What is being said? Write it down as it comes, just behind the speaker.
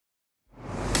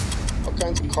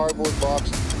kinds of cardboard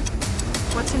boxes.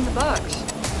 What's in the box?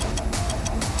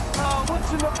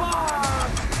 What's in the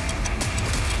box?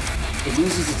 It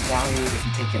loses its value if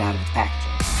you take it out of its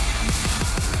packaging.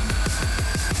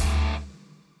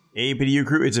 Hey, PDU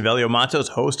crew, it's Avelio Matos,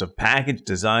 host of Package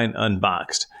Design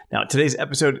Unboxed. Now, today's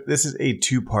episode, this is a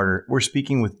two-parter. We're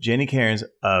speaking with Jenny Cairns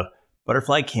of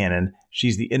Butterfly Cannon.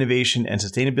 She's the Innovation and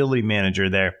Sustainability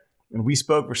Manager there. And we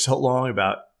spoke for so long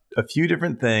about a few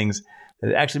different things that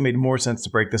it actually made more sense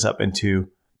to break this up into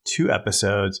two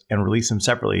episodes and release them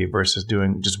separately versus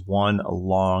doing just one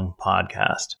long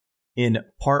podcast. In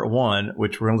part one,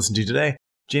 which we're going to listen to today,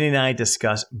 Jenny and I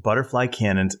discuss Butterfly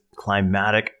Cannon's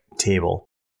climatic table.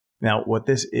 Now, what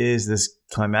this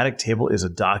climatic table is a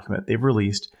document they've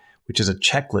released, which is a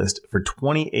checklist for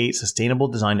 28 sustainable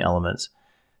design elements.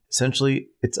 Essentially,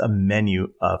 it's a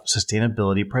menu of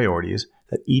sustainability priorities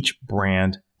that each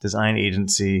brand, design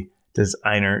agency,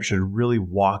 designer should really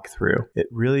walk through. It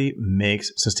really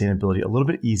makes sustainability a little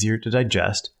bit easier to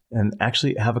digest and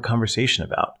actually have a conversation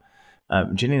about.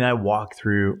 Jenny and I walk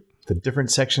through the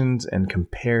different sections and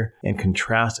compare and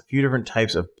contrast a few different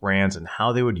types of brands and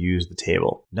how they would use the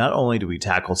table. Not only do we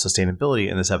tackle sustainability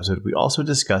in this episode, we also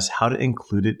discuss how to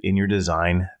include it in your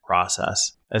design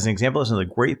process. As an example of some of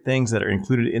the great things that are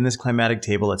included in this climatic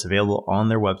table that's available on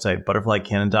their website,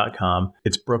 butterflycannon.com.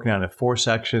 It's broken down into 4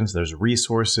 sections. There's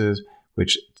resources,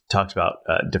 which talks about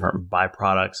different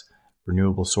byproducts,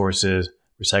 renewable sources,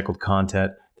 recycled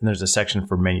content. Then there's a section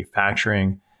for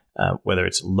manufacturing, whether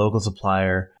it's local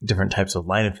supplier, different types of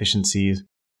line efficiencies,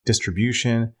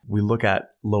 distribution. We look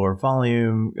at lower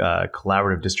volume,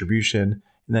 collaborative distribution,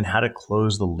 and then how to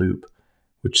close the loop,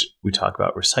 which we talk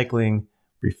about recycling,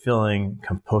 refilling,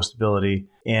 compostability.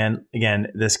 And again,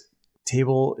 this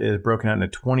table is broken out into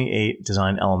 28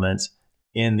 design elements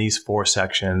in these 4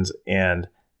 sections. And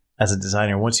as a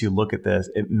designer, once you look at this,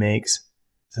 it makes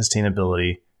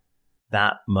sustainability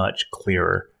that much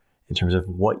clearer in terms of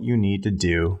what you need to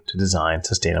do to design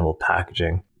sustainable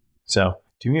packaging. So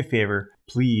do me a favor,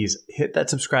 please hit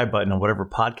that subscribe button on whatever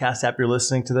podcast app you're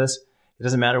listening to this. It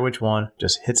doesn't matter which one,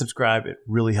 just hit subscribe. It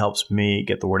really helps me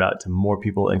get the word out to more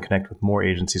people and connect with more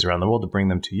agencies around the world to bring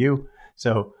them to you.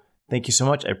 So thank you so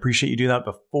much. I appreciate you doing that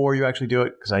before you actually do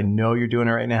it because I know you're doing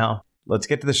it right now. Let's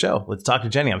get to the show. Let's talk to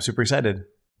Jenny. I'm super excited.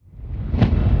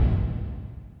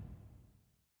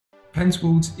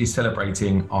 Pentwoods is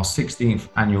celebrating our 16th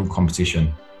annual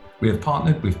competition. We have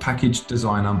partnered with Package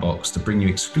Design Unboxed to bring you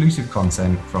exclusive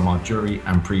content from our jury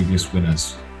and previous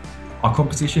winners. Our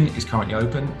competition is currently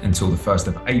open until the 1st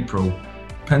of April.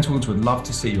 Pentwoods would love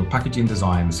to see your packaging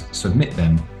designs. Submit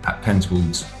them at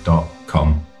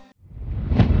pentwoods.com.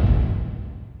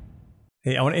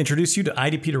 Hey, I want to introduce you to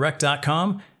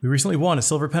idpdirect.com. We recently won a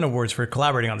Silver Pen Awards for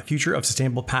collaborating on the future of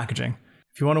sustainable packaging.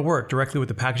 If you want to work directly with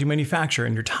the packaging manufacturer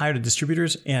and you're tired of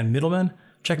distributors and middlemen,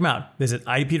 check them out. Visit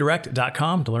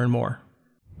idpdirect.com to learn more.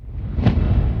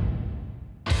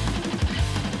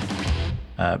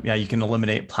 You can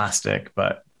eliminate plastic,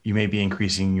 but you may be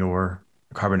increasing your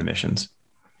carbon emissions.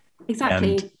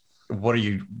 Exactly. And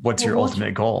what's your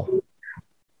ultimate goal?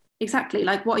 Exactly.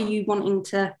 Like, what are you wanting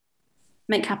to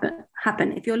make happen?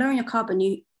 If you're lowering your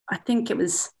carbon, I think it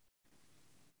was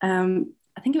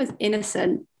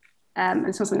Innocent. And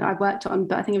it's not something I've worked on,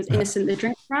 but I think it was Innocent, the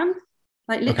drink brand.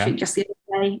 Like literally just the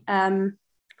other day,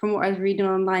 from what I was reading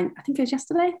online, I think it was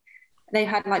yesterday, they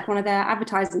had like one of their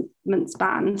advertisements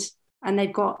banned and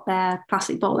they've got their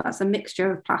plastic bowl. That's a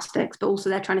mixture of plastics, but also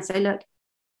they're trying to say, look,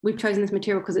 we've chosen this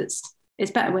material because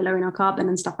it's better. We're lowering our carbon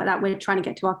and stuff like that. We're trying to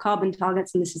get to our carbon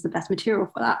targets and this is the best material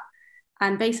for that.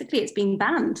 And basically it's being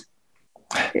banned.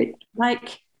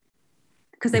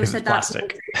 Because they said that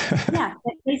plastic. Yeah,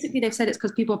 basically they've said it's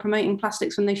because people are promoting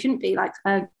plastics when they shouldn't be. Like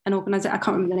an organization, I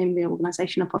can't remember the name of the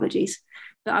organization, apologies,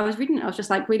 but I was reading it, I was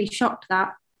just like really shocked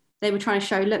that they were trying to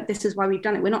show, look, this is why we've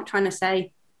done it. We're not trying to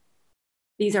say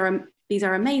these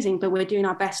are amazing, but we're doing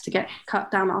our best to cut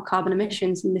down our carbon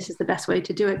emissions, and this is the best way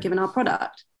to do it given our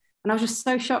product. And I was just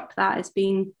so shocked that it's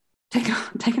been taken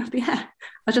off the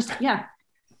air.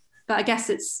 But I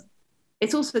guess it's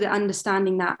also the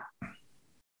understanding that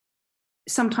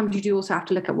sometimes you do also have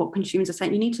to look at what consumers are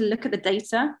saying. You need to look at the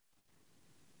data,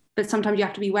 but sometimes you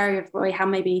have to be wary of how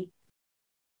maybe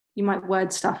you might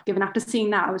word stuff. Given after seeing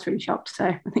that, I was really shocked. So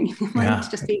I think you might need to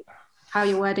just be how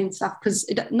you're wording stuff, because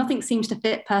nothing seems to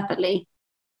fit perfectly,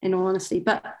 in all honesty.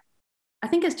 But I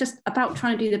think it's just about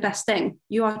trying to do the best thing.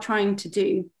 You are trying to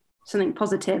do something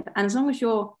positive, and as long as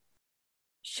you're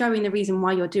showing the reason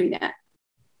why you're doing it,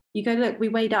 you go, look, we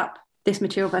weighed up this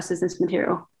material versus this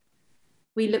material.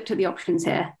 We looked at the options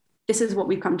here. This is what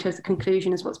we've come to as a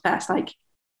conclusion is what's best. Like,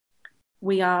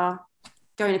 we are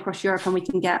going across Europe and we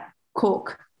can get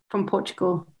cork from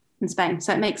Portugal and Spain.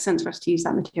 So it makes sense for us to use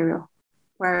that material.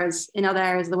 Whereas in other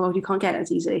areas of the world, you can't get it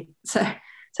as easy. So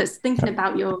it's thinking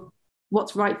about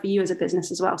what's right for you as a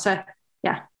business as well. So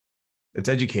yeah. It's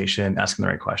education, asking the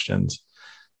right questions,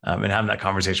 and having that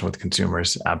conversation with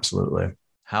consumers. Absolutely.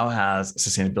 How has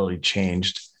sustainability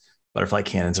changed Butterfly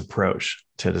Cannon's approach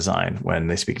to design when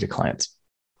they speak to clients?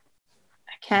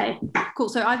 Okay, cool.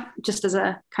 So I've just as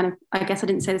a kind of, I guess I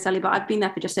didn't say this earlier, but I've been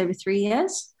there for just over 3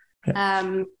 years. Yeah.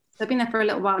 So I've been there for a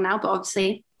little while now, but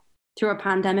obviously through a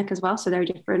pandemic as well. So there are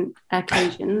different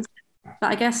occasions.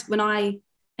 But I guess when I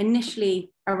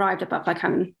initially arrived at Butterfly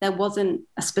Cannon, there wasn't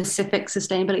a specific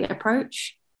sustainability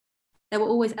approach. There were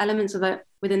always elements of it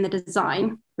within the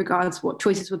design, regardless what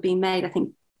choices were being made. I think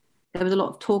there was a lot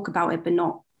of talk about it, but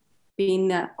not being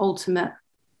the ultimate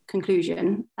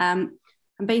conclusion. And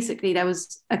basically, there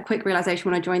was a quick realization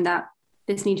when I joined that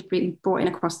this needs to be brought in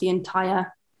across the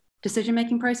entire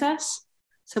decision-making process.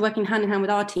 So working hand in hand with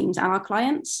our teams and our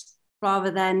clients,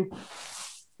 rather than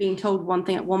being told one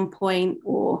thing at one point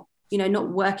or, not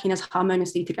working as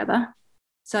harmoniously together.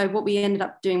 So what we ended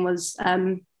up doing was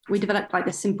we developed like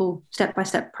a simple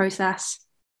step-by-step process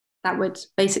that would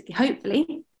basically,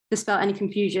 hopefully, dispel any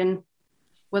confusion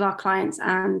with our clients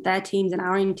and their teams and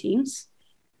our own teams.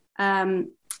 And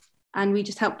we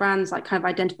just help brands like kind of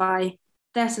identify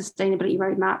their sustainability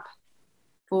roadmap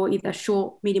for either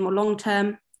short, medium, or long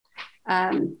term,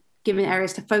 given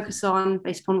areas to focus on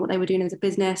based upon what they were doing as a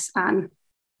business and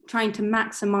trying to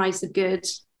maximize the good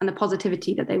and the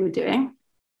positivity that they were doing.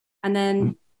 And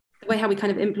then the way how we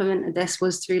kind of implemented this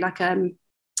was through like a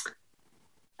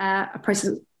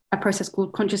process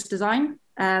called conscious design.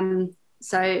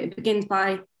 So it begins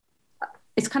by,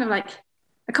 it's kind of like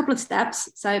a couple of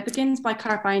steps. So it begins by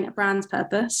clarifying a brand's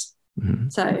purpose. Mm-hmm.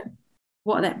 So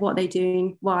what are they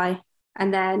doing, why,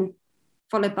 and then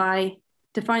followed by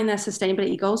defining their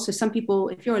sustainability goals. So some people,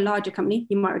 if you're a larger company,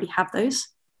 you might already have those.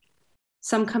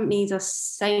 Some companies are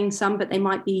saying some, but they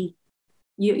might be,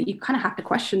 you kind of have to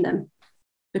question them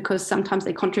because sometimes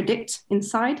they contradict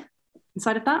inside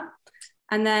of that.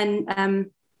 And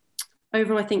then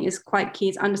overall, I think is quite key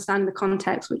is understanding the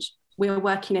context which we're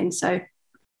working in. So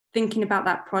thinking about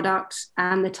that product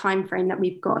and the time frame that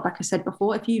we've got, like I said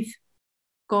before, if you've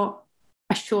got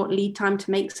a short lead time to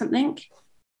make something,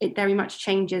 it very much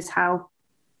changes how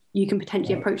you can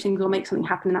potentially approach things or make something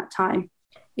happen in that time.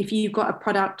 If you've got a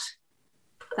product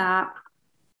that,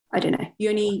 I don't know, you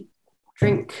only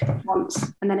drink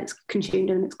once and then it's consumed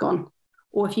and it's gone.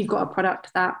 Or if you've got a product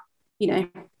that, if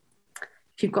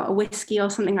you've got a whiskey or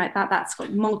something like that, that's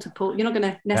got multiple, you're not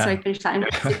going to necessarily finish that in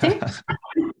one sitting.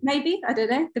 Maybe, I don't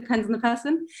know, depends on the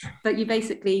person. But you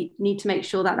basically need to make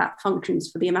sure that that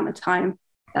functions for the amount of time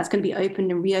that's going to be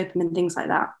opened and reopened and things like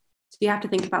that. So you have to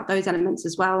think about those elements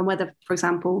as well, and whether, for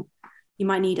example, you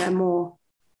might need a more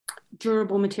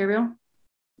durable material,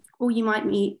 or you might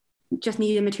just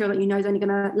need a material that is only going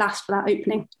to last for that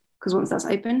opening, because once that's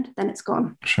opened, then it's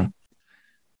gone. Sure.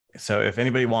 So if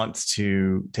anybody wants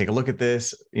to take a look at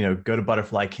this, go to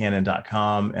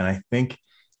butterflycannon.com, and I think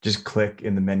just click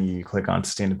in the menu, you click on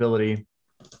sustainability,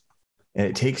 and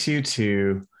it takes you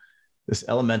to this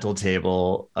elemental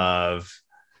table of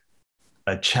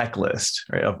a checklist,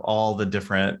 right, of all the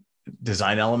different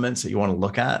design elements that you want to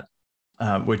look at,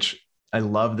 which I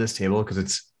love this table because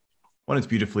it's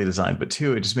beautifully designed, but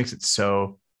two, it just makes it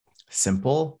so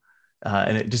simple.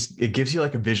 And it gives you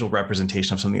like a visual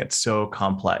representation of something that's so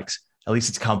complex. At least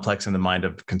it's complex in the mind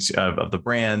of the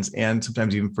brands and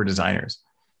sometimes even for designers.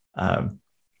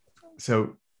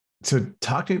 So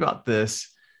talk to me about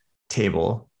this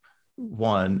table.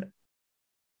 One,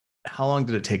 how long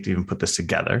did it take to even put this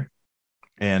together?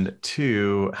 And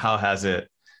two, how has it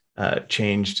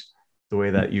changed the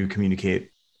way that you communicate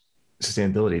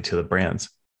sustainability to the brands?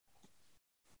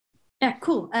 Yeah,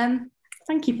 cool.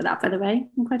 Thank you for that, by the way.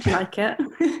 I'm glad you like it.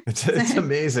 It's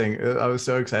amazing. I was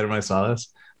so excited when I saw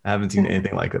this. I haven't seen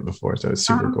anything like it before, so it's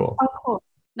super cool. Oh, cool.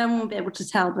 No one will be able to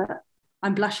tell, but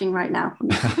I'm blushing right now.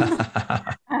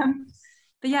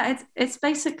 But yeah, it's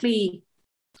basically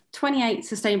 28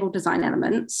 sustainable design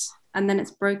elements, and then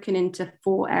it's broken into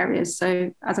 4 areas.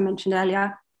 So as I mentioned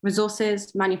earlier,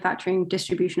 resources, manufacturing,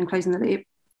 distribution, and closing the loop.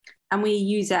 And we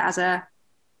use it as a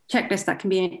checklist that can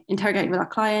be interrogated with our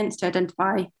clients to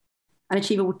identify an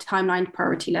achievable timeline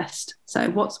priority list. So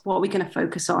what are we going to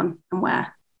focus on and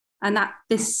where? And that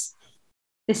this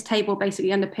table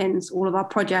basically underpins all of our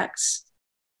projects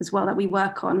as well that we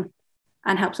work on,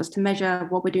 and helps us to measure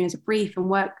what we're doing as a brief and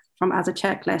work from as a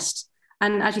checklist.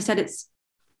 And as you said, it's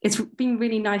been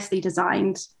really nicely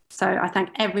designed. So I thank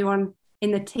everyone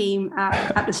in the team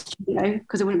at the studio,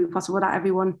 because it wouldn't be possible without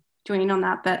everyone joining on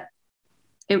that. But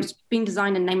it was being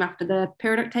designed and named after the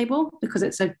periodic table because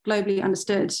it's a globally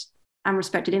understood and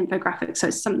respected infographic. So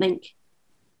it's something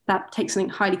that takes something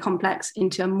highly complex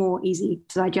into a more easy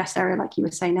to digest area, like you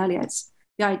were saying earlier.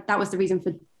 That was the reason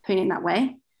for putting it that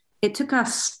way. It took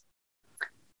us,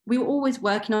 we were always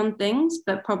working on things,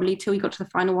 but probably till we got to the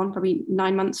final one, probably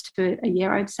 9 months to a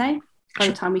year, I'd say, by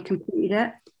the time we completed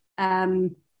it.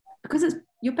 Because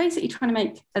you're basically trying to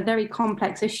make a very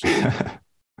complex issue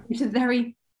into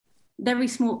very, very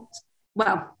small,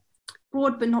 well,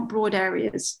 broad but not broad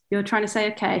areas. You're trying to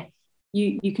say, okay,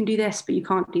 you can do this, but you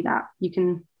can't do that. You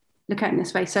can look at it in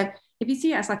this way. So if you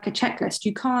see it as like a checklist,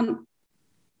 you can't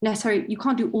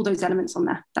do all those elements on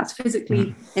there. That's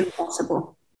physically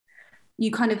impossible.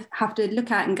 You kind of have to look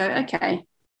at it and go, okay,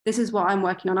 this is what I'm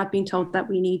working on. I've been told that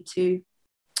we need to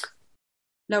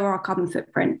lower our carbon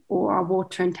footprint or our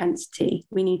water intensity.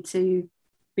 We need to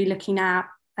be looking at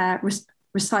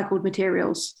recycled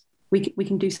materials. We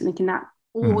can do something in that.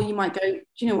 Or you might go, do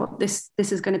you know what, this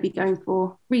is going to be going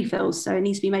for refills. So it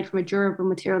needs to be made from a durable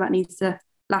material that needs to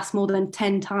last more than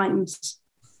 10 times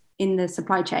in the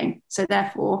supply chain. So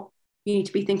therefore, you need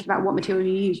to be thinking about what material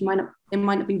you use. It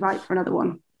might not be right for another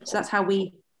one. So that's how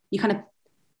you kind of,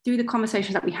 through the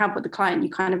conversations that we have with the client, you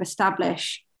kind of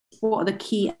establish what are the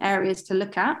key areas to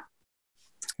look at.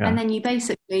 Yeah. And then you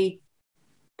basically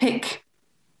pick,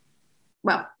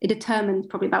 well, it determines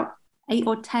probably about 8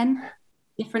 or 10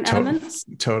 different elements.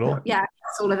 Total? Yeah,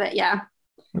 that's all of it, yeah.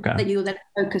 Okay. That you'll then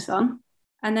focus on.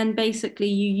 And then basically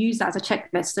you use that as a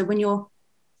checklist. So when you're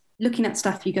looking at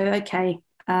stuff, you go, okay,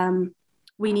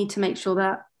 we need to make sure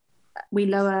that we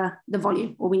lower the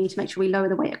volume, or we need to make sure we lower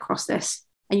the weight across this.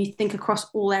 And you think across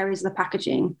all areas of the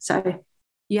packaging. So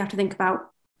you have to think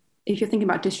about, if you're thinking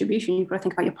about distribution, you've got to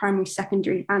think about your primary,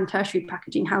 secondary, and tertiary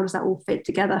packaging. How does that all fit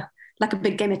together? Like a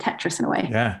big game of Tetris in a way.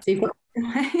 Yeah. So you've got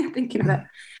thinking of it.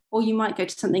 Or you might go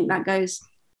to something that goes,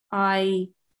 I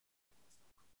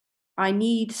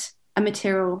need a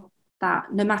material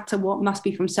that no matter what must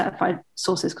be from certified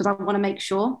sources, because I want to make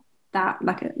sure that,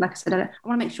 like I said earlier, I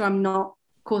want to make sure I'm not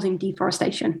causing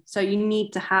deforestation. So you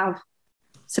need to have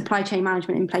supply chain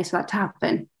management in place for that to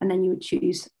happen. And then you would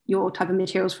choose your type of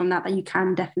materials from that you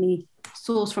can definitely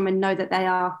source from and know that they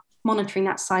are monitoring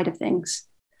that side of things.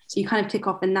 So you kind of tick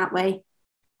off in that way.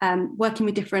 Working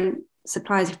with different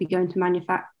suppliers, if we go into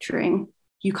manufacturing,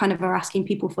 you kind of are asking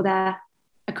people for their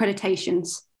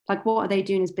accreditations. Like, what are they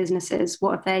doing as businesses?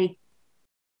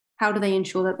 How do they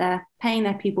ensure that they're paying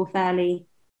their people fairly,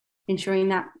 ensuring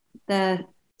that the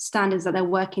standards that they're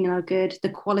working in are good, the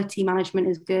quality management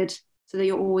is good, so that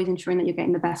you're always ensuring that you're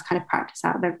getting the best kind of practice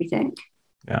out of everything.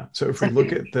 Yeah. So if we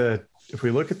look at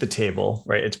the table,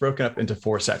 right, it's broken up into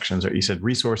 4 sections, right? You said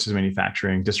resources,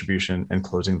 manufacturing, distribution, and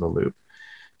closing the loop.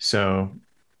 So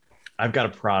I've got a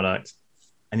product,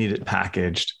 I need it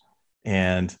packaged.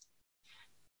 And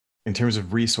in terms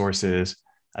of resources,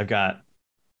 I've got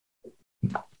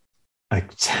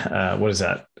what is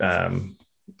that?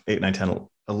 8, 9, 10,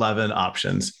 11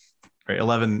 options, right?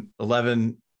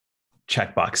 11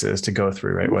 check boxes to go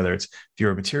through, right? Whether it's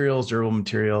fewer materials, durable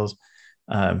materials,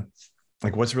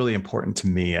 like what's really important to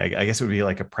me. I guess it would be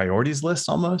like a priorities list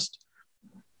almost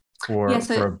for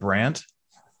a brand.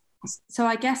 So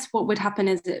I guess what would happen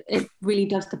is it really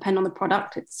does depend on the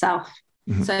product itself.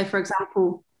 Mm-hmm. So for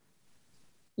example,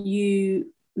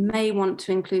 you may want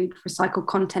to include recycled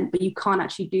content, but you can't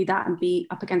actually do that and be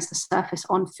up against the surface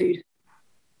on food.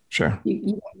 Sure.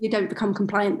 You don't become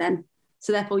compliant then.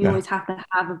 So therefore you always have to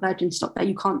have a virgin stock there.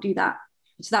 You can't do that.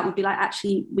 So that would be like,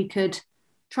 actually, we could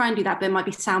try and do that, but it might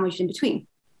be sandwiched in between.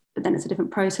 But then it's a different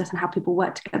process and how people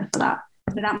work together for that.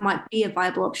 So that might be a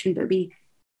viable option, but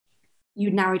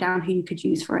you'd narrow down who you could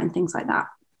use for it and things like that.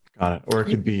 Got it. Or it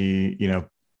could be,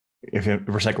 if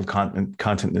recycled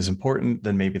content is important,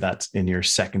 then maybe that's in your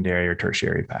secondary or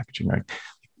tertiary packaging, right?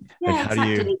 Yeah, like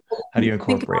exactly. How do you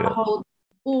incorporate it?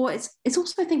 Or it's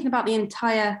also thinking about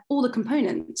all the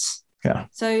components. Yeah.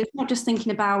 So it's not just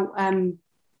thinking about, I'm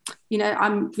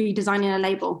redesigning a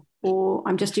label or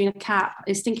I'm just doing a cap.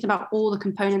 It's thinking about all the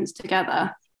components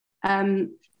together, and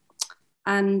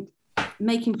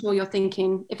making sure you're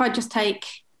thinking, if I just trying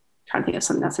to think of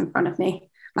something that's in front of me,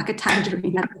 like a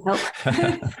tangerine, that would help.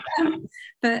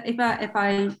 But if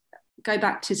I go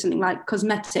back to something like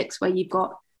cosmetics, where you've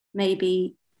got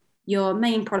maybe your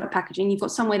main product packaging, you've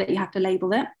got some way that you have to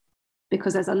label it,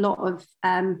 because there's a lot of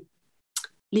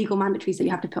legal mandatories that you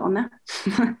have to put on there.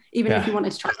 Even if you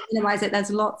wanted to try to minimize it, there's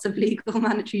lots of legal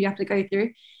mandatory you have to go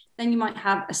through. Then you might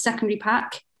have a secondary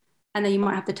pack, and then you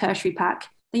might have the tertiary pack.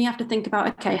 Then you have to think about,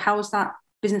 okay, how is that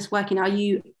business working? Are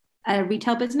you a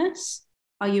retail business?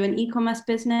 Are you an e-commerce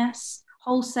business?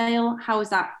 Wholesale? How is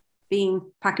that being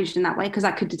packaged in that way? Because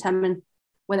that could determine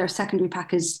whether a secondary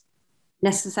pack is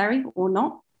necessary or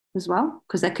not as well.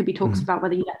 Because there could be talks about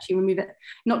whether you actually remove it,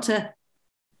 not to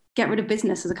get rid of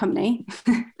business as a company.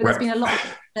 But there's been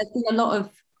a lot of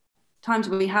times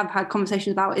where we have had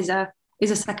conversations about is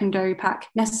a secondary pack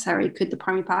necessary? Could the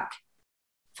primary pack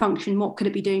function more? Could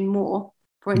it be doing more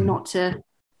for it not to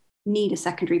need a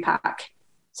secondary pack?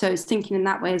 So it's thinking in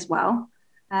that way as well.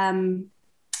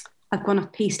 I've gone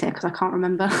off piste here because I can't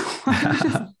remember.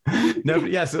 No,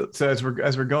 but yeah. So as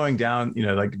we're going down,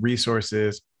 like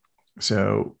resources.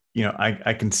 So,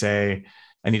 I can say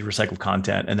I need recycled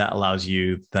content, and that allows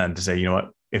you then to say, you know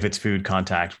what, if it's food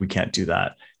contact, we can't do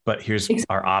that, but here's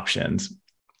our options.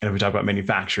 And if we talk about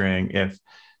manufacturing, if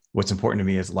what's important to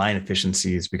me is line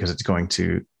efficiencies because it's going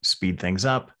to speed things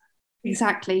up.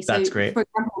 Exactly. That's great. For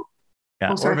example,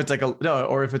 yeah. Or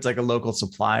if it's like a local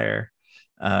supplier,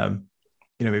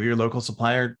 maybe your local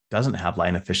supplier doesn't have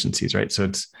line efficiencies, right? So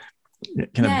it's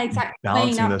exactly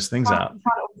balancing those things out.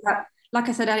 Like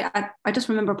I said, I just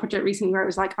remember a project recently where it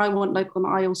was like, I want local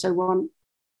and I also want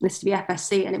this to be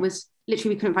FSC. And it was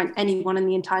literally, we couldn't find anyone in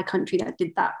the entire country that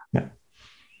did that.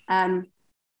 Yeah.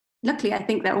 Luckily, I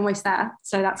think they're almost there.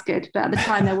 So that's good. But at the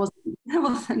time there was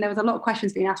a lot of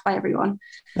questions being asked by everyone.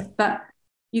 Yeah. But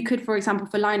you could, for example,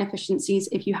 for line efficiencies,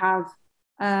 if you have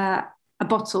a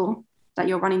bottle that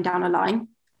you're running down a line,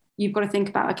 you've got to think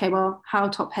about, okay, well, how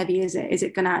top heavy is it? Is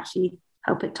it going to actually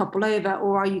help it topple over?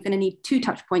 Or are you going to need 2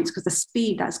 touch points because the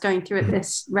speed that's going through at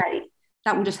this rate,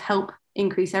 that will just help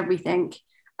increase everything.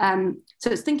 So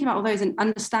it's thinking about all those and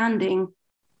understanding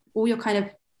all your kind of,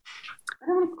 I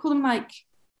don't want to call them like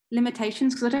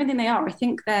limitations because I don't think they are. I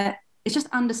think it's just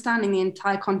understanding the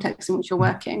entire context in which you're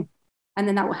working. And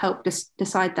then that will help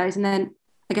decide those. And then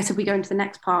I guess if we go into the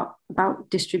next part about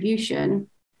distribution,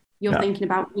 you're thinking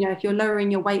about, if you're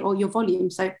lowering your weight or your volume.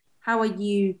 So how are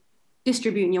you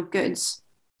distributing your goods?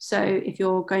 So if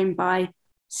you're going by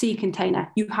sea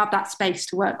container, you have that space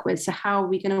to work with. So how are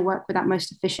we going to work with that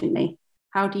most efficiently?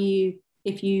 How do you,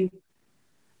 if you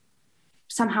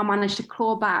somehow manage to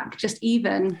claw back just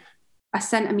even a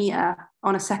centimeter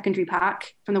on a secondary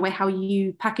pack from the way how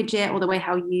you package it or the way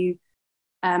how you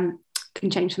can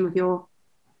change some of your,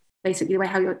 basically the way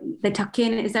how they tuck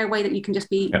in, is there a way that you can just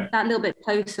be that little bit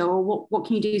closer, or what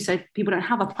can you do so people don't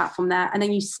have a platform there? And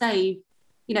then you save,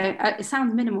 it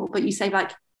sounds minimal, but you save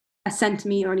like a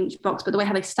centimeter on each box, but the way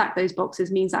how they stack those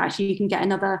boxes means that actually you can get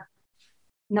another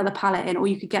pallet in, or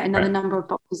you could get another number of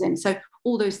boxes in. So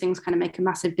all those things kind of make a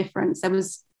massive difference. There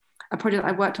was a project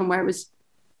I worked on where it was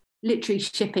literally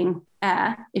shipping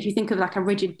air. If you think of like a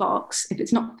rigid box, if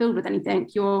it's not filled with anything,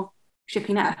 you're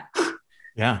shipping air.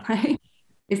 Yeah. Right?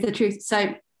 Is the truth. So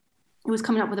it was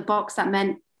coming up with a box that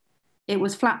meant it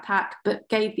was flat pack, but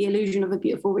gave the illusion of a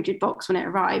beautiful rigid box when it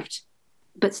arrived,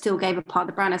 but still gave a part of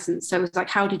the brand essence. So it was like,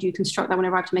 how did you construct that when it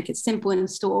arrived to make it simple in the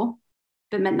store,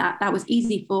 but meant that was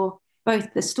easy for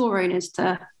both the store owners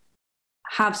to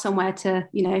have somewhere to,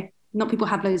 not people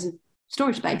have loads of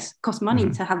storage space, it costs money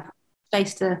to have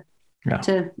space to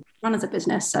run as a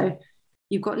business. So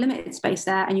you've got limited space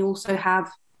there, and you also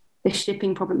have the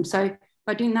shipping problem. So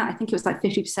by doing that, I think it was like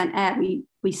 50% air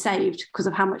we saved because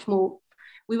of how much more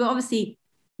we were obviously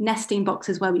nesting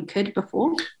boxes where we could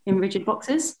before in rigid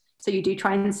boxes. So you do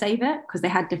try and save it because they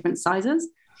had different sizes.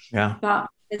 Yeah. But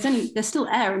there's still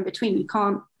air in between. You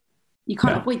can't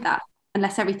avoid that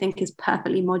unless everything is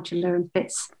perfectly modular and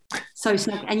fits so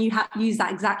snug, and you use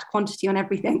that exact quantity on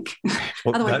everything.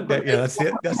 Well, that's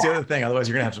the other thing. Otherwise,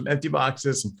 you're gonna have some empty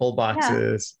boxes, some full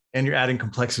boxes, and you're adding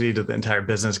complexity to the entire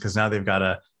business because now they've got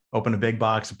to open a big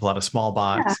box and pull out a small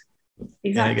box.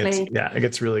 Yeah, exactly. It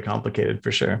gets really complicated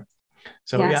for sure.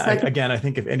 So again, I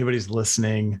think if anybody's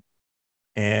listening,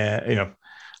 and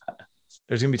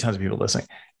there's gonna be tons of people listening.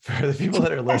 For the people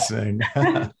that are listening,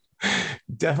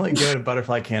 definitely go to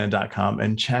butterflycannon.com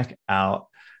and check out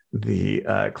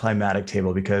the climatic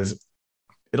table, because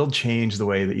it'll change the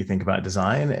way that you think about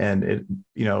design, and it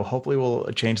hopefully will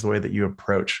change the way that you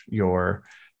approach your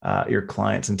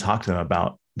clients and talk to them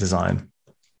about design.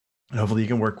 And hopefully you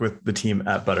can work with the team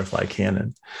at Butterfly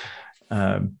Cannon.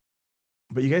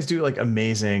 But you guys do like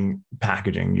amazing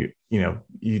packaging.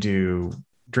 You do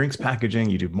drinks packaging,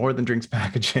 you do more than drinks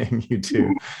packaging. You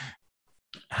do.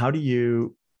 How do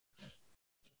you,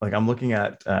 like, I'm looking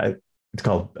at, it's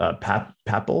called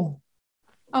Papil.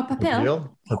 Oh, Papil.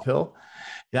 Papil.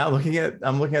 Yeah. I'm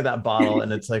looking at that bottle,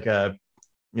 and it's like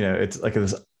it's like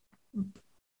this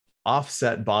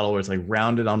offset bottle where it's like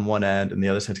rounded on one end and the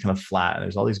other side's kind of flat, and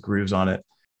there's all these grooves on it,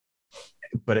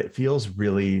 but it feels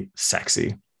really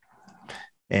sexy.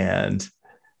 And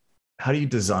how do you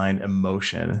design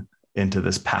emotion into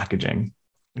this packaging?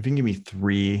 If you can give me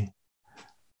 3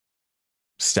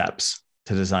 steps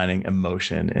to designing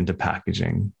emotion into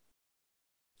packaging,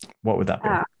 what would that be?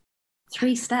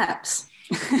 3 steps.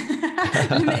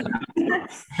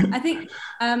 I think,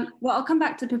 well, I'll come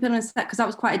back to Pupil in a sec because that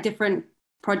was quite a different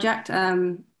project.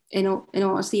 In all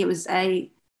honesty, it was a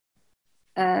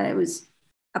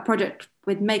project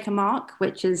with Make a Mark,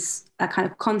 which is a kind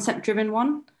of concept-driven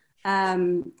one,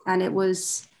 and it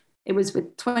was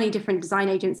with 20 different design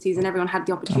agencies, and everyone had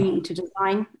the opportunity to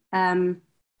design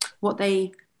what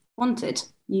they wanted.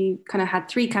 You kind of had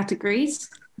 3 categories.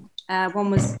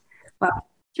 One was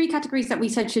 3 categories that we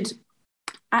said should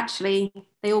actually,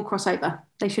 they all cross over.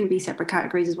 They shouldn't be separate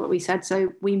categories is what we said.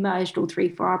 So we merged all 3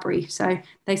 for our brief. So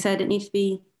they said it needs to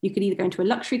be, you could either go into a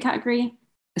luxury category,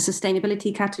 a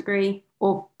sustainability category,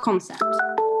 or concept.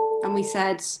 And we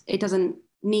said it doesn't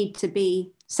need to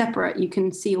be separate. You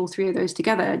can see all 3 of those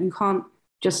together. You can't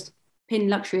just pin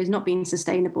luxury as not being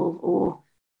sustainable, or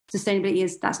sustainability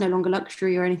is that's no longer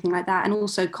luxury or anything like that. And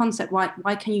also concept,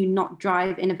 why can you not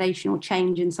drive innovation or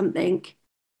change in something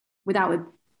without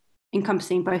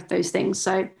encompassing both those things?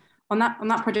 So on that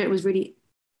project, it was really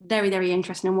very, very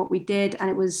interesting in what we did.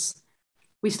 And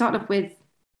we started off with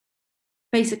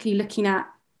basically looking at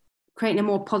creating a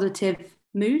more positive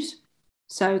mood.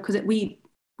 So because we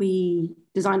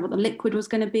designed what the liquid was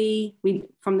going to be.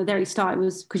 From the very start, it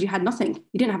was because you had nothing.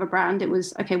 You didn't have a brand. It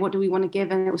was, okay, what do we want to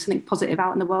give? And it was something positive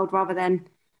out in the world, rather than,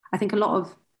 I think a lot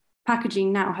of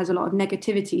packaging now has a lot of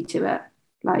negativity to it.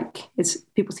 Like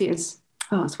people see it as,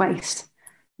 oh, it's waste.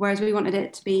 Whereas we wanted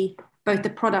it to be both the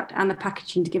product and the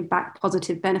packaging to give back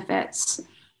positive benefits.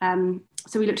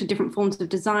 So we looked at different forms of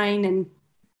design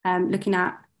and looking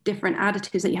at different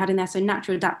additives that you had in there. So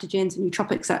natural adaptogens and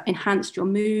nootropics that enhanced your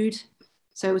mood.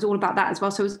 So it was all about that as well.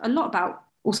 So it was a lot about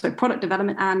also product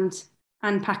development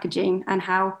and packaging, and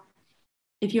how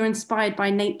if you're inspired by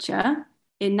nature,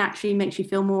 it naturally makes you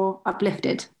feel more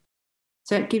uplifted.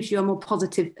 So it gives you a more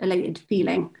positive, elated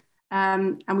feeling.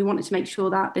 And we wanted to make sure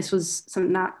that this was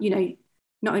something that,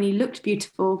 not only looked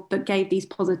beautiful, but gave these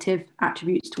positive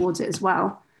attributes towards it as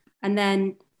well. And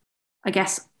then I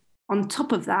guess on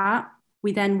top of that,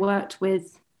 we then worked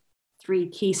with 3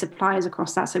 key suppliers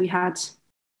across that. So we had,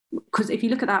 because if you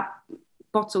look at that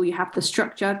bottle, you have the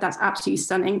structure that's absolutely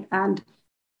stunning. And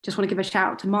just want to give a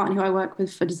shout out to Martin, who I work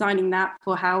with, for designing that,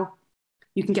 for how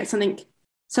you can get something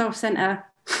so off-center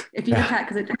if you look at it,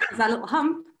 because it has that little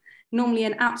hump. Normally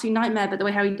an absolute nightmare, but the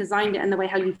way how he designed it and the way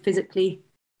how you physically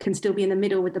can still be in the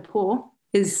middle with the pour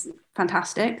is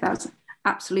fantastic. That's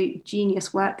absolute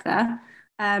genius work there.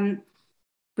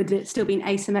 With it still being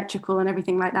asymmetrical and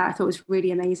everything like that, I thought was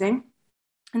really amazing.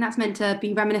 And that's meant to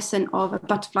be reminiscent of a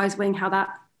butterfly's wing, how that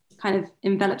kind of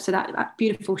envelops, so that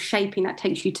beautiful shaping that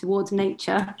takes you towards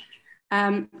nature.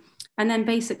 And then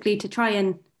basically to try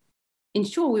and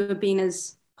ensure we were being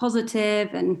as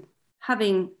positive and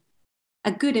having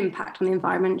a good impact on the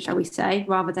environment, shall we say,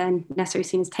 rather than necessarily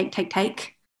seen as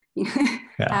take.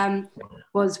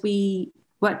 Was we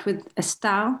worked with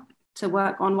Estal to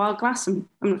work on wild glass. And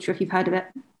I'm not sure if you've heard of it.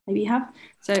 Maybe you have.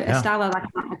 So Estal are like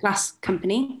a glass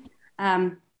company.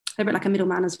 They're a bit like a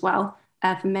middleman as well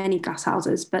for many glass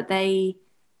houses, but they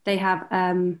have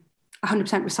 100%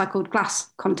 recycled glass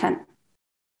content.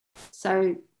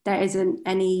 So there isn't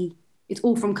any, it's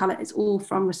all from colour, it's all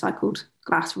from recycled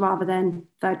glass rather than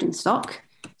virgin stock.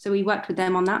 So we worked with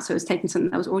them on that. So it was taking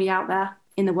something that was already out there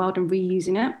in the world and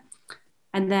reusing it.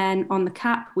 And then on the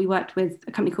cap, we worked with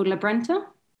a company called Labrenta,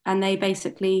 and they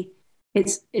basically,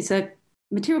 it's a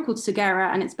material called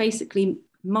Segura, and it's basically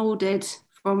molded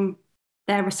from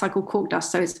their recycled cork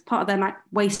dust. So it's part of their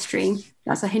waste stream.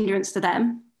 That's a hindrance to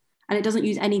them. And it doesn't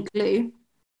use any glue,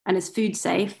 and it's food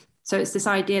safe. So it's this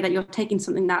idea that you're taking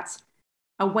something that's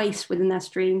a waste within their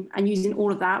stream and using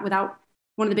all of that without,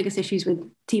 one of the biggest issues with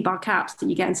T-bar caps that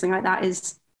you get and something like that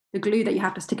is the glue that you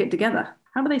have to stick it together.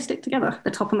 How do they stick together?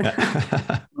 The top and the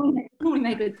cap. Normally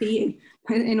made with PU,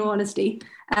 in all honesty,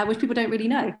 which people don't really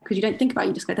know because you don't think about it.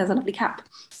 You just go, there's a lovely cap.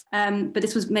 But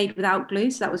this was made without glue,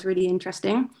 so that was really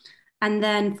interesting. And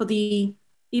then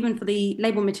even for the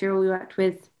label material, we worked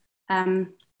with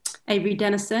Avery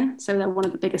Dennison. So they're one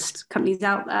of the biggest companies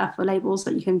out there for labels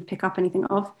that you can pick up anything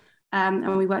of.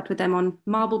 And we worked with them on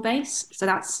marble base. So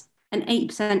that's an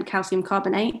 8% calcium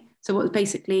carbonate. So what was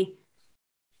basically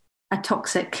a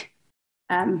toxic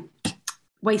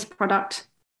waste product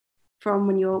from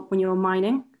when you're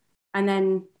mining. And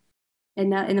then in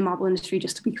the marble industry,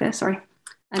 just to be clear, sorry.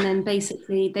 And then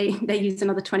basically they used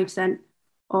another 20%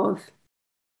 of,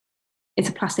 it's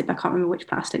a plastic, but I can't remember which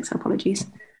plastic, so apologies.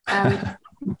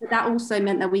 But that also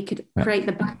meant that we could create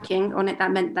the backing on it.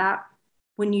 That meant that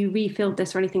when you refilled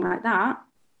this or anything like that,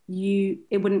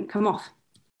 it wouldn't come off.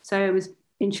 So it was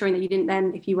ensuring that you didn't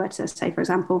then, if you were to say, for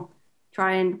example,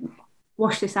 try and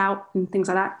wash this out and things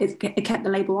like that, it kept the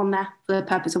label on there for the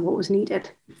purpose of what was needed.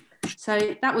 So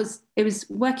it was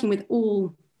working with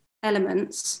all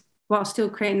elements while still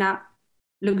creating that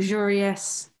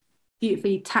luxurious,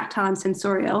 beautifully tactile and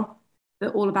sensorial,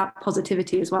 but all about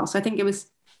positivity as well. So I think it was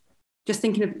just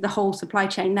thinking of the whole supply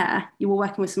chain there. You were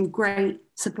working with some great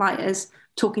suppliers,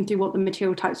 talking through what the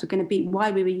material types were going to be,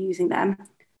 why we were using them,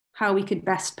 how we could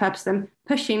best purpose them,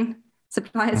 pushing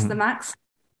suppliers to the max.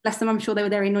 Bless them, I'm sure they were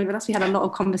very annoyed with us. We had a lot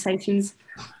of conversations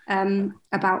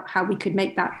about how we could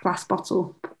make that glass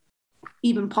bottle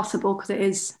even possible, because it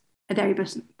is a very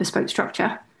bespoke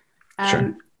structure.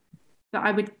 Sure.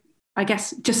 But I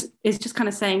guess it's just kind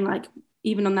of saying, like,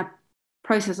 even on the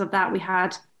process of that, we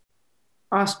had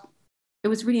it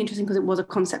was really interesting because it was a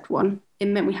concept one. It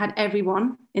meant we had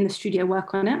everyone in the studio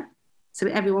work on it. So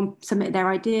everyone submitted their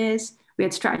ideas. We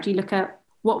had strategy look at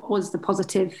what was the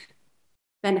positive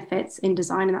benefits in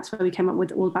design. And that's where we came up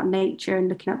with all about nature and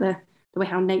looking at the way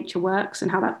how nature works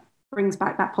and how that brings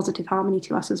back that positive harmony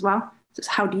to us as well. So it's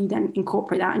how do you then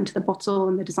incorporate that into the bottle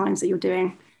and the designs that you're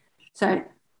doing? So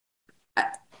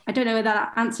I don't know whether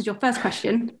that answered your first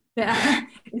question, but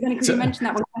it's only because you mentioned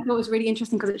that one. I thought it was really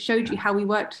interesting because it showed you how we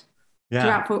worked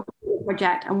throughout the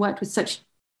project and worked with such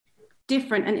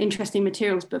different and interesting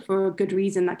materials, but for a good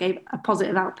reason that gave a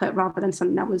positive output rather than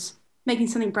something that was making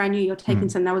something brand new. You're taking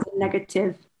something that was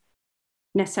negative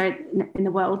necessarily in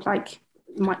the world, like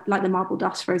the marble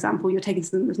dust, for example. You're taking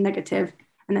something that was negative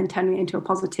and then turning it into a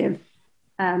positive,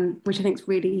 which I think is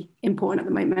really important at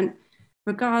the moment.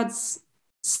 Regards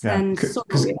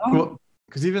sensorial.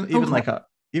 Because even like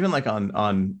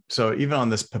on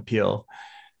this papille,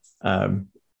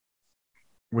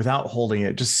 without holding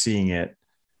it, just seeing it,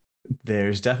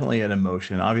 there's definitely an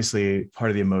emotion. Obviously,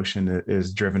 part of the emotion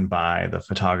is driven by the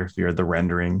photography or the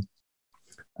rendering,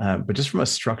 but just from a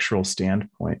structural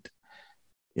standpoint,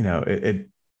 there's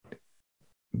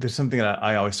something that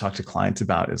I always talk to clients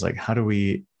about is like, how do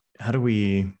we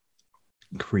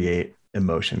create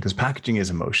emotion? Because packaging is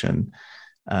emotion,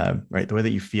 right? The way that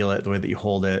you feel it, the way that you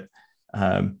hold it,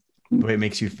 the way it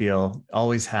makes you feel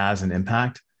always has an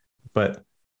impact. But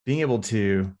being able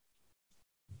to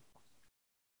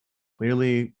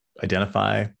clearly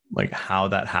identify like how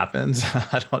that happens,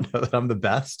 I don't know that I'm the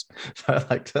best. So I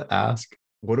like to ask,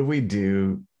 what do we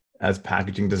do as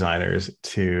packaging designers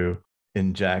to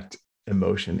inject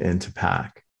emotion into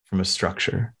pack from a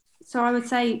structure? So I would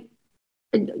say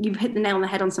you've hit the nail on the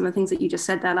head on some of the things that you just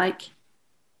said there. Like,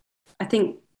 I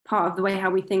think part of the way how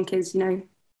we think is,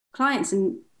 clients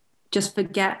and just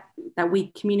forget that we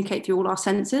communicate through all our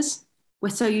senses. We're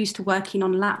so used to working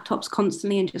on laptops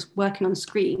constantly and just working on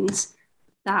screens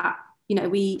that,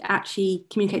 we actually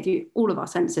communicate through all of our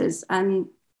senses. And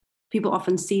people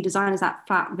often see design as that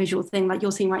flat visual thing, like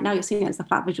you're seeing right now, you're seeing it as the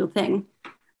flat visual thing.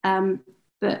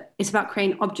 But it's about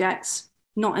creating objects,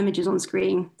 not images on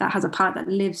screen, that has a palette that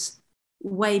lives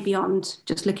way beyond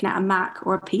just looking at a Mac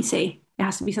or a PC. It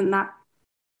has to be something that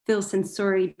feels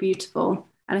sensorially beautiful.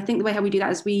 And I think the way how we do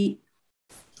that is we're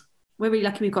really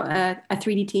lucky. We've got a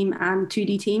 3D team and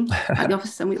 2D team at the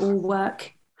office, and we all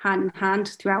work hand in hand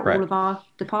throughout all of our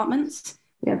departments.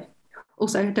 We have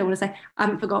also, I don't want to say, I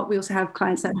haven't forgot, we also have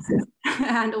client services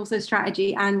and also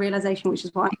strategy and realization, which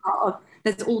is what I'm part of.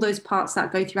 There's all those parts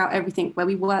that go throughout everything where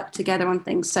we work together on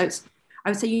things. So I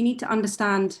would say you need to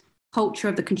understand culture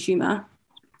of the consumer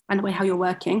and the way how you're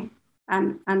working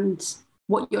and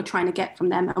what you're trying to get from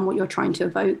them and what you're trying to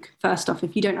evoke. First off,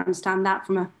 if you don't understand that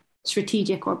from a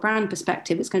strategic or brand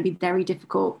perspective, it's going to be very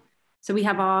difficult. So we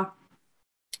have our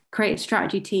creative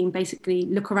strategy team basically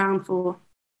look around for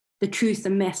the truths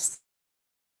and myths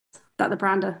that the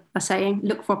brand are saying,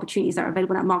 look for opportunities that are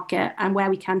available in that market and where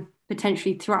we can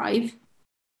potentially thrive,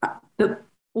 but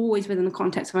always within the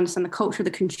context of understanding the culture of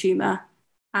the consumer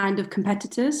and of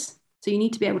competitors. So you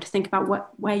need to be able to think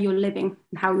about where you're living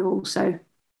and how you're also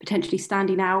potentially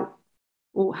standing out,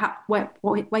 or where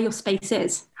your space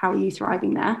is, how are you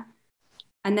thriving there?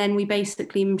 And then we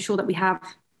basically ensure that we have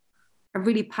a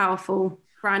really powerful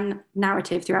brand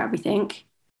narrative throughout everything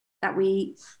that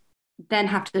we then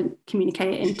have to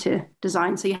communicate it into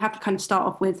design. So you have to kind of start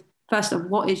off with, first off,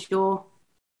 what is your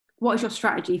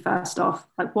strategy first off?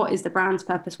 Like, what is the brand's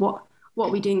purpose? What are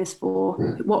we doing this for?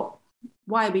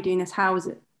 Why are we doing this? How is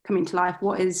it coming to life?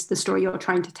 What is the story you're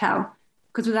trying to tell?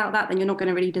 Because without that, then you're not going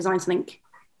to really design something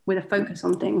with a focus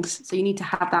on things. So you need to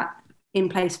have that in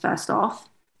place first off.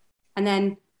 And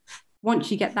then once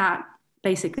you get that,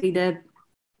 basically the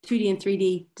 2D and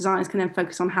 3D designers can then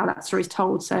focus on how that story is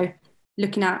told. So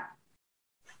looking at,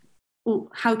 well,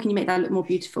 how can you make that look more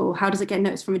beautiful? How does it get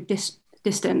noticed from a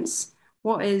distance?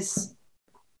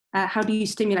 How do you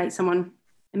stimulate someone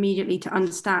immediately to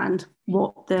understand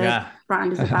what the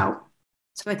brand is about?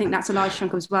 So I think that's a large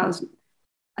chunk as well.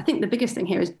 I think the biggest thing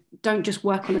here is don't just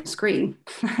work on the screen.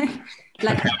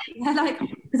 because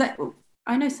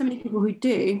I know so many people who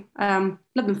do, love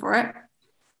them for it.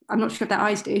 I'm not sure if their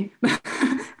eyes do, but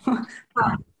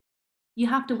you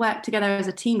have to work together as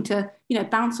a team to,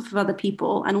 bounce off of other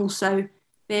people and also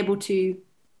be able to,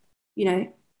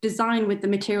 design with the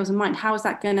materials in mind. How is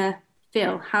that going to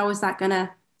feel? How is that going to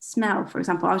smell? For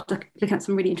example, I was looking at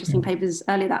some really interesting papers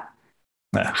earlier that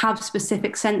have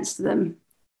specific scents to them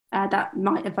that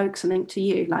might evoke something to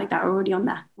you, like that are already on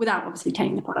there, without obviously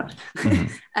taking the product.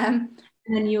 And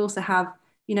then you also have,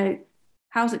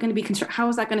 how's it going to be constructed? How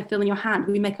is that going to feel in your hand?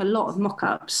 We make a lot of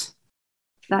mock-ups.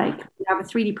 Like we have a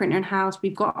 3D printer in house.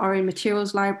 We've got our own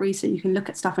materials library, so you can look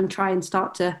at stuff and try and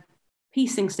start to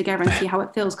piece things together and see how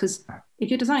it feels. Because if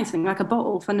you're designing something like a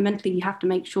bottle, fundamentally you have to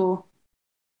make sure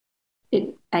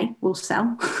it A, will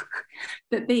sell,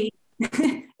 but B,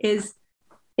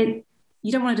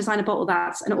 you don't want to design a bottle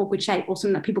that's an awkward shape or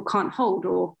something that people can't hold,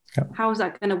 or how is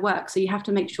that going to work? So you have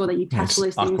to make sure that you test all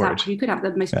those things out. You could have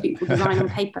the most beautiful design on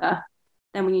paper.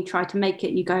 Then when you try to make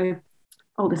it, you go,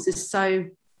 oh, this is so,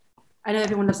 I know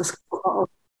everyone loves a squat bottle.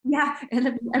 Yeah,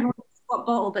 everyone loves a squat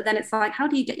bottle, but then it's like, how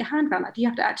do you get your hand around that? Do you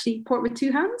have to actually pour it with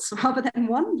two hands rather than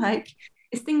one? Like,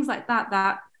 it's things like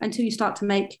that until you start to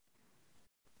make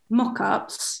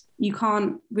mock-ups, you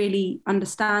can't really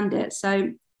understand it.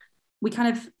 So we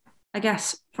kind of, I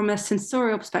guess, from a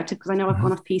sensorial perspective, because I know I've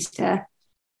gone off piece here,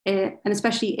 and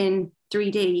especially in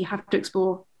 3D, you have to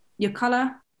explore your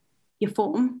color, your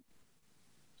form,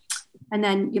 and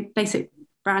then your basic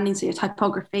branding, so your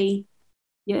typography,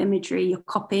 your imagery, your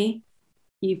copy.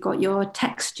 You've got your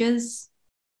textures,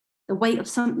 the weight of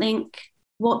something,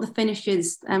 what the finish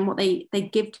is and what they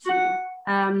give to you,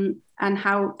 and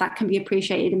how that can be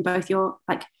appreciated in both your,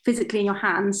 like, physically in your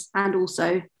hands and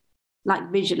also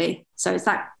like visually. So it's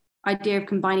that idea of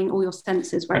combining all your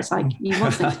senses, where it's like you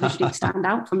want something to visually stand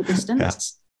out from a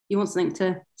distance. You want something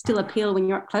to still appeal when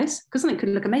you're up close, because something could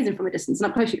look amazing from a distance, and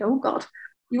up close you go, oh God.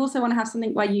 You also want to have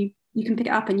something where you can pick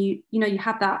it up and you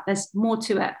have that, there's more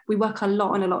to it. We work a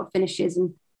lot on a lot of finishes,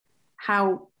 and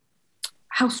how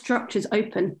structures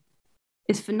open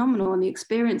is phenomenal, and the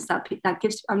experience that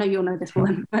gives. I know you'll know this more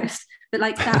than most, but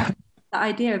like that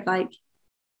idea of like,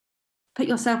 put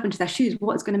yourself into their shoes.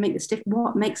 What is going to make this different?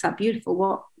 What makes that beautiful?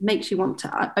 What makes you want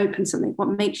to open something? What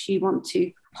makes you want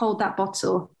to hold that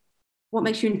bottle? What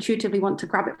makes you intuitively want to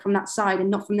grab it from that side and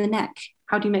not from the neck?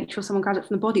 How do you make sure someone grabs it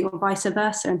from the body, or vice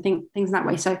versa, and things in that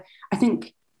way? So I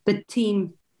think the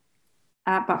team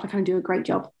at Butterfly kind of do a great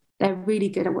job. They're really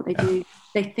good at what they do.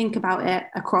 They think about it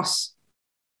across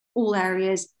all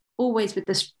areas, always with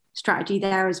this strategy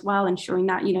there as well, ensuring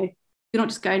that, you're not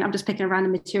just going, I'm just picking a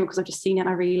random material because I've just seen it and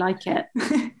I really like it.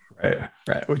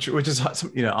 Right. Which is,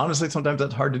 honestly, sometimes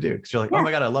that's hard to do, because you're like, oh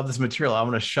my God, I love this material. I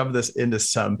want to shove this into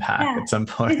some pack at some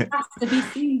point. It has to be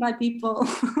seen by people.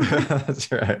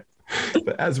 That's right.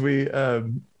 But as we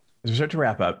start to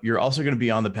wrap up, you're also going to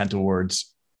be on the Pent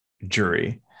Awards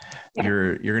jury. Yeah.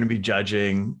 You're going to be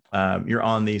judging. You're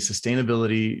on the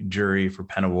sustainability jury for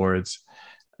Pent Awards,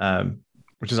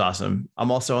 which is awesome.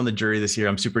 I'm also on the jury this year.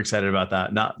 I'm super excited about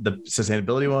that. Not the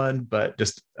sustainability one, but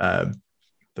just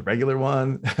the regular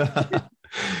one.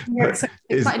 You're excited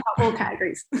about all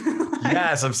categories.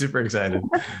 Yes, I'm super excited.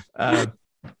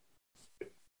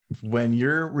 When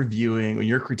you're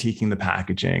critiquing the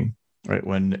packaging, right?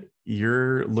 When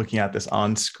you're looking at this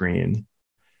on screen,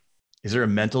 is there a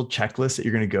mental checklist that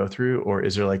you're going to go through, or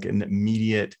is there like an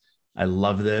immediate, I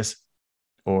love this,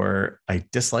 or I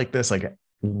dislike this? Like,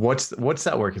 what's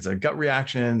that work? Is it a gut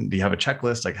reaction? Do you have a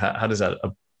checklist? Like, how does that,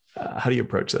 how do you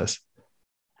approach this?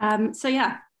 So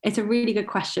yeah, it's a really good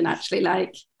question, actually.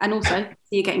 Like, and also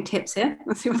you're getting tips here.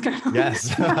 Let's see what's going on.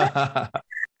 Yes.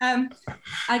 I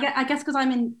guess because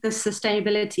I'm in the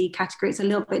sustainability category, it's a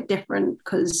little bit different,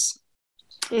 because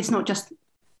it's not just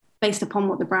based upon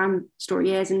what the brand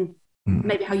story is and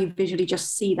maybe how you visually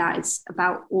just see that. It's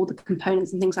about all the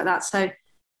components and things like that. So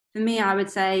for me, I would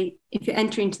say if you're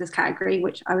entering into this category,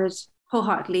 which I would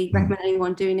wholeheartedly recommend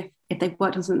anyone doing if they've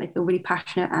worked on something they feel really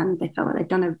passionate and they feel like they've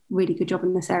done a really good job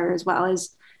in this area as well,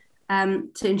 is to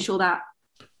ensure that,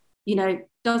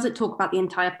 does it talk about the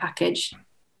entire package?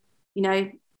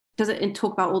 Does it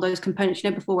talk about all those components?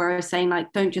 Before where I was saying,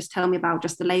 like, don't just tell me about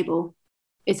just the label.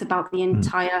 It's about the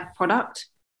entire product.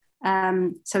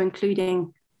 So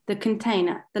including the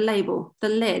container, the label, the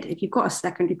lid, if you've got a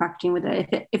secondary packaging with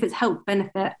it, if it's health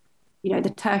benefit,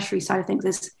 the tertiary side of things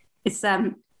it's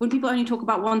when people only talk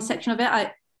about one section of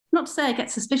it, not to say I get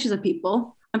suspicious of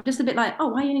people. I'm just a bit like, oh,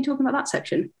 why are you only talking about that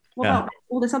section? What about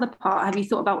all this other part? Have you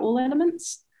thought about all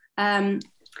elements? Then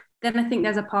I think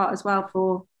there's a part as well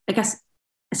for, I guess,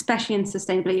 especially in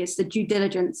sustainability, it's the due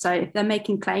diligence. So if they're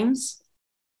making claims,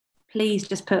 please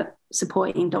just put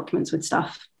supporting documents with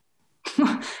stuff.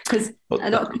 Because a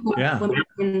lot of people were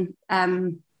making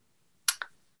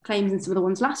claims in some of the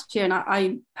ones last year. And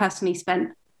I personally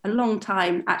spent a long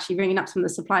time actually ringing up some of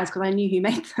the suppliers because I knew who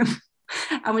made them.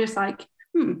 And we're just like,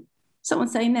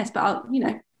 someone's saying this, but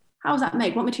how was that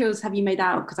made? What materials have you made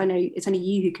out? Because I know it's only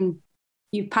you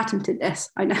you've patented this.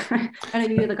 I know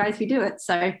you're the guys who do it.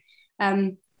 So,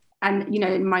 and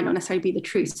it might not necessarily be the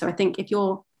truth. So I think if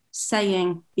you're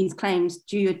saying these claims,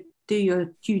 do your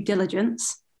due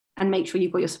diligence and make sure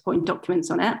you've got your supporting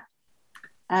documents on it.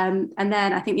 And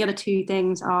then I think the other two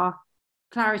things are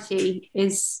clarity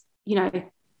is,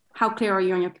 how clear are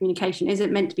you on your communication? Is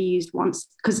it meant to be used once?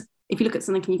 Because if you look at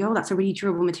something and you go, oh, that's a really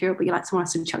durable material, but you're like, someone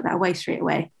has to chuck that away straight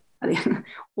away.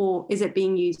 Or is it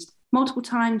being used multiple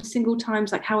times, single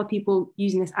times? Like, how are people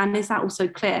using this? And is that also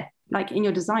clear? Like in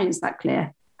your design, is that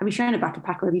clear? Have you shown a back of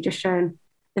pack or have you just shown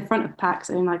the front of pack?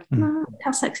 So I'm like, no,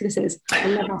 how sexy this is. I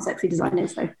love how sexy design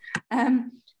is though.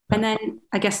 And then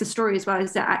I guess the story as well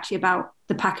is that actually about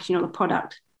the packaging or the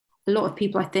product. A lot of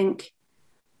people,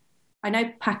 I know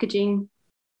packaging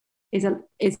is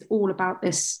all about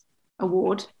this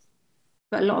award,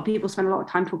 but a lot of people spend a lot of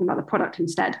time talking about the product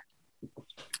instead.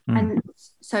 And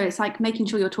so it's like making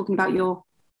sure you're talking about your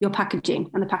packaging,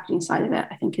 and the packaging side of it,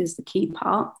 I think, is the key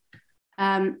part.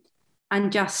 And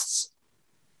just,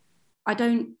 I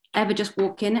don't ever just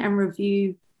walk in and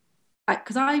review,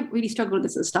 because I really struggled with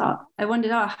this at the start. I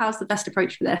wondered, how's the best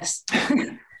approach for this?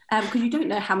 Because you don't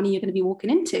know how many you're going to be walking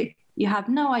into. You have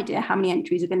no idea how many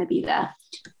entries are going to be there.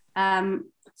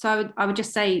 So I would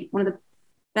just say one of the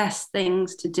best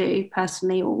things to do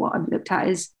personally, or what I've looked at,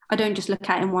 is I don't just look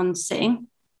at it in one sitting.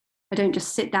 I don't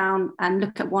just sit down and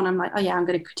look at one. I'm like, oh yeah, I'm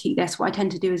going to critique this. What I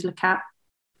tend to do is look at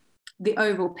the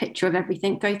overall picture of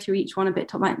everything, go through each one a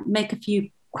bit, make a few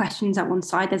questions at one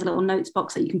side. There's a little notes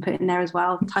box that you can put in there as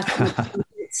well.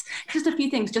 Just a few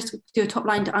things, just to do a top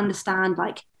line to understand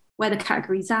like where the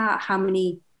category's at, how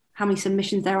many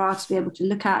submissions there are to be able to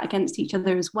look at against each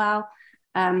other as well.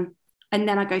 And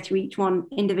then I go through each one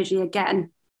individually again.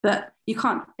 But you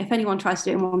can't, if anyone tries to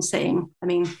do it in one sitting, I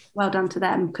mean, well done to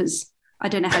them, because I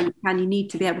don't know how you can. You need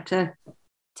to be able to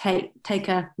take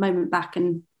a moment back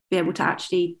and be able to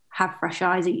actually have fresh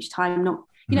eyes each time. Not,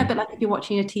 but like if you're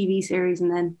watching a TV series and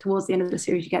then towards the end of the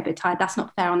series you get a bit tired, that's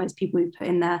not fair on those people who put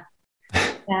in their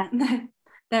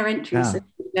entries. Yeah, so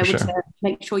be able to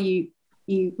make sure you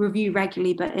review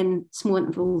regularly, but in small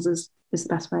intervals is the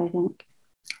best way, I think.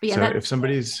 But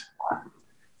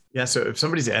yeah, so if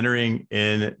somebody's entering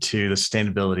into the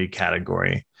sustainability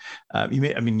category, you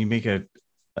make a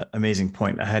amazing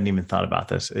point. I hadn't even thought about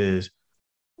this, is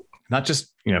not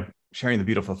just, sharing the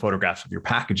beautiful photographs of your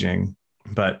packaging,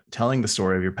 but telling the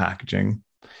story of your packaging,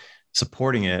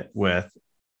 supporting it with,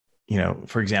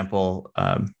 for example,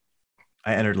 I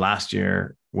entered last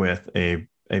year with a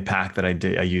pack that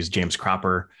I used James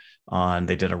Cropper on.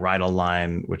 They did a Rydell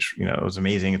line, which, it was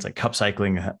amazing. It's like cup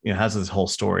cycling, has this whole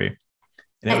story.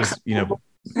 And it was,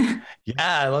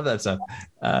 yeah, I love that stuff.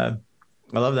 I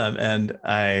love that. And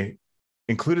I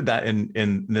included that in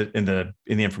the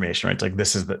information, right? It's like,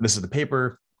 this is the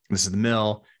paper, this is the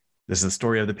mill, this is the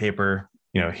story of the paper,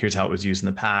 here's how it was used in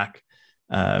the pack.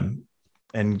 And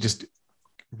just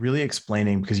really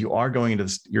explaining, because you are going into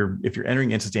this, if you're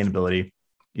entering into sustainability,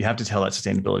 you have to tell that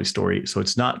sustainability story. So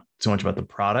it's not so much about the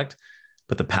product,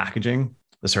 but the packaging,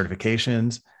 the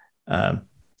certifications,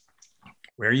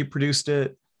 where you produced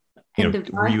it,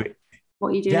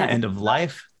 what you do. Yeah, end of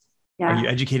life. Yeah. Are you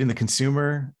educating the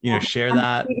consumer? Share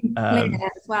that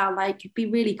as well. Like, be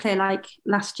really clear. Like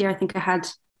last year, I think I had,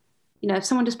 if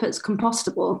someone just puts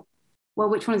compostable, well,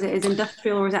 which one is it? Is it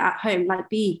industrial or is it at home? Like,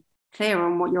 be clear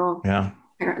on what you're. Yeah.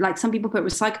 Like, some people put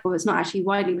recyclable. It's not actually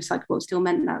widely recyclable. It still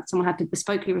meant that someone had to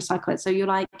bespokely recycle it. So you're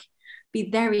like,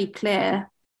 be very clear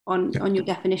on your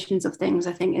definitions of things.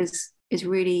 I think is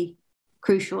really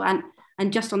crucial. And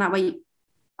just on that way,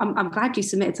 I'm glad you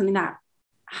submitted something that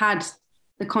had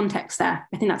the context there.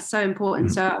 I think that's so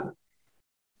important. So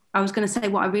I was going to say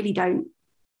what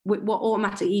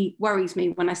automatically worries me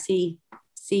when I see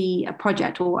a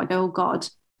project, or I go, oh God,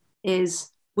 is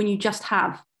when you just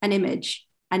have an image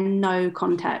and no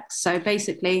context. So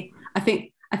basically, I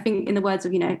think in the words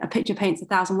of, a picture paints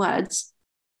 1,000 words.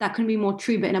 that couldn't be more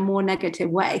true, but in a more negative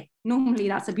way. Normally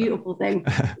that's a beautiful thing.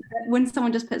 When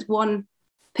someone just puts one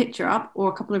picture up or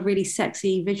a couple of really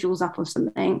sexy visuals up of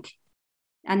something,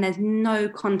 and there's no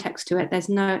context to it, there's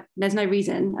no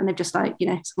reason, and they've just like,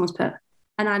 someone's put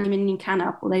an aluminium can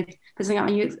up, or they've put something up,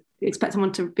 and you expect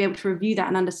someone to be able to review that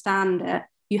and understand it,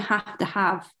 you have to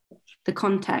have the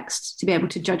context to be able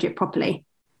to judge it properly.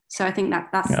 So I think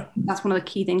that's one of the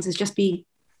key things, is just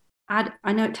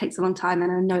I know it takes a long time,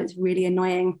 and I know it's really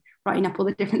annoying writing up all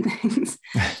the different things.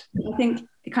 I think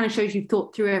it kind of shows you've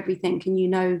thought through everything, and you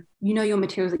know your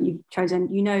materials that you've chosen.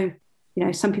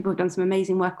 Some people have done some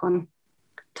amazing work on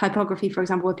typography, for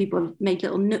example, where people have made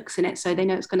little nooks in it so they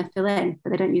know it's going to fill in,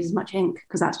 but they don't use as much ink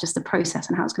because that's just the process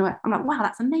and how it's going to work. I'm like, wow,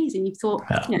 that's amazing. You've thought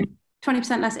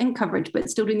 20% less ink coverage, but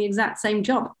it's still doing the exact same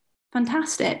job.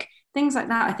 Fantastic. Things like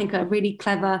that I think are really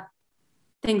clever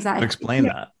things that explain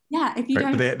that. Yeah, if you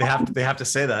don't, they have to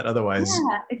say that, otherwise.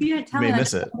 Yeah, if you don't tell me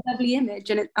miss it. A lovely image,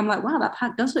 and I'm like, wow, that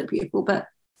pad does look beautiful. But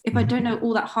if I don't know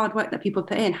all that hard work that people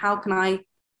put in, how can I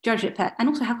judge it fair? And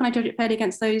also, how can I judge it fairly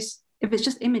against those? If it's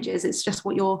just images, it's just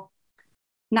what you're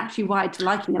naturally wired to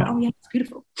liking them. Oh yeah, it's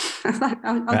beautiful.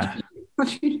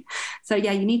 So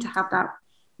yeah, you need to have that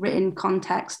written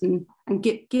context and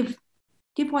give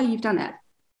why you've done it.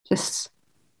 Just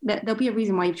there'll be a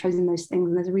reason why you've chosen those things,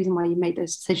 and there's a reason why you made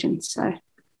those decisions. So I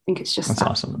think it's just that's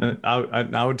awesome. And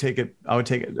I would take it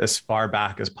as far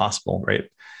back as possible, right?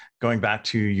 Going back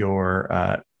to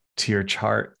your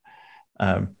chart.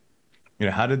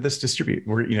 How did this distribute?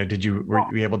 Were you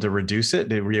able to reduce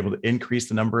it? Were you able to increase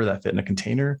the number that fit in a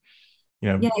container?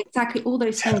 Yeah, exactly. All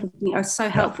those things are so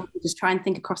helpful to just try and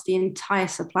think across the entire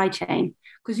supply chain,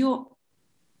 because your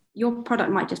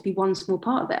product might just be one small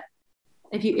part of it.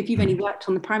 If you've only worked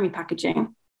on the primary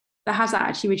packaging, but has that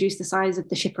actually reduced the size of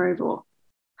the shipper overall?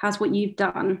 Has what you've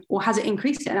done, or has it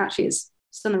increased it? And actually it's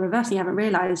done the reverse and you haven't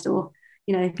realized, or,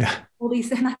 all these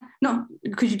things, not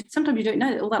because sometimes you don't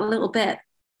know that all that little bit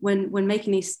when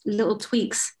making these little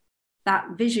tweaks that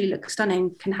visually look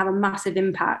stunning can have a massive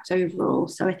impact overall.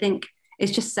 So I think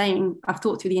it's just saying, I've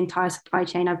thought through the entire supply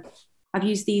chain. I've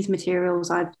used these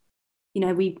materials.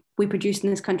 We produce in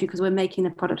this country because we're making the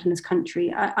product in this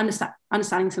country.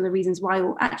 Understanding some of the reasons why,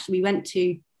 or actually we went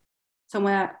to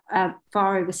somewhere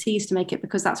far overseas to make it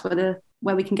because that's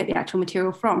where we can get the actual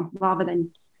material from, rather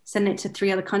than sending it to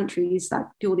 3 other countries that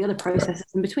do all the other processes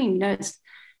in between. It's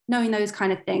knowing those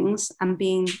kind of things and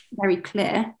being very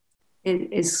clear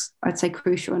is I'd say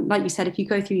crucial. And like you said, if you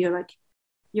go through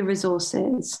your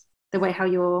resources, the way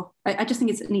how I just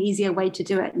think it's an easier way to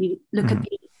do it. You look at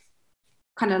the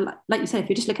kind of, like you said, if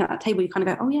you're just looking at that table, you kind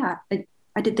of go, oh yeah, I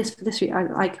did this for this week.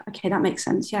 Okay, that makes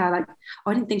sense. Yeah,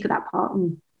 I didn't think of that part.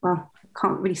 And well, I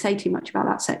can't really say too much about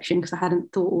that section because I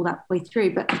hadn't thought all that way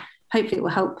through, but hopefully it will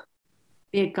help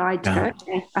be a guide to go,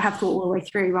 okay, I have thought all the way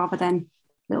through rather than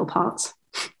little parts.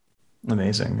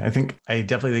 Amazing. I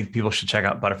definitely think people should check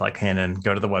out Butterfly Cannon,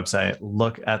 go to the website,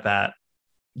 look at that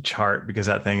chart, because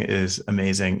that thing is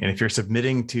amazing. And if you're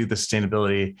submitting to the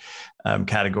sustainability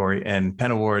category and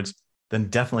Pen Awards, then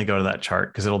definitely go to that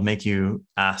chart, because it'll make you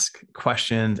ask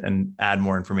questions and add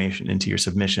more information into your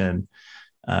submission.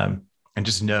 And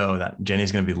just know that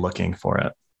Jenny's going to be looking for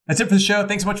it. That's it for the show.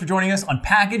 Thanks so much for joining us on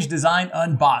Package Design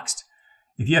Unboxed.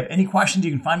 If you have any questions,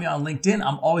 you can find me on LinkedIn.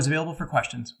 I'm always available for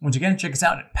questions. Once again, check us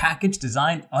out at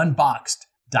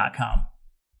packagedesignunboxed.com.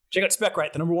 Check out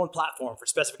SpecRite, the #1 platform for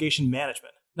specification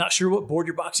management. Not sure what board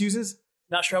your box uses?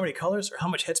 Not sure how many colors or how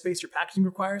much headspace your packaging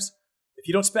requires? If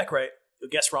you don't spec right,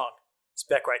 you'll guess wrong.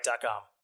 SpecRite.com.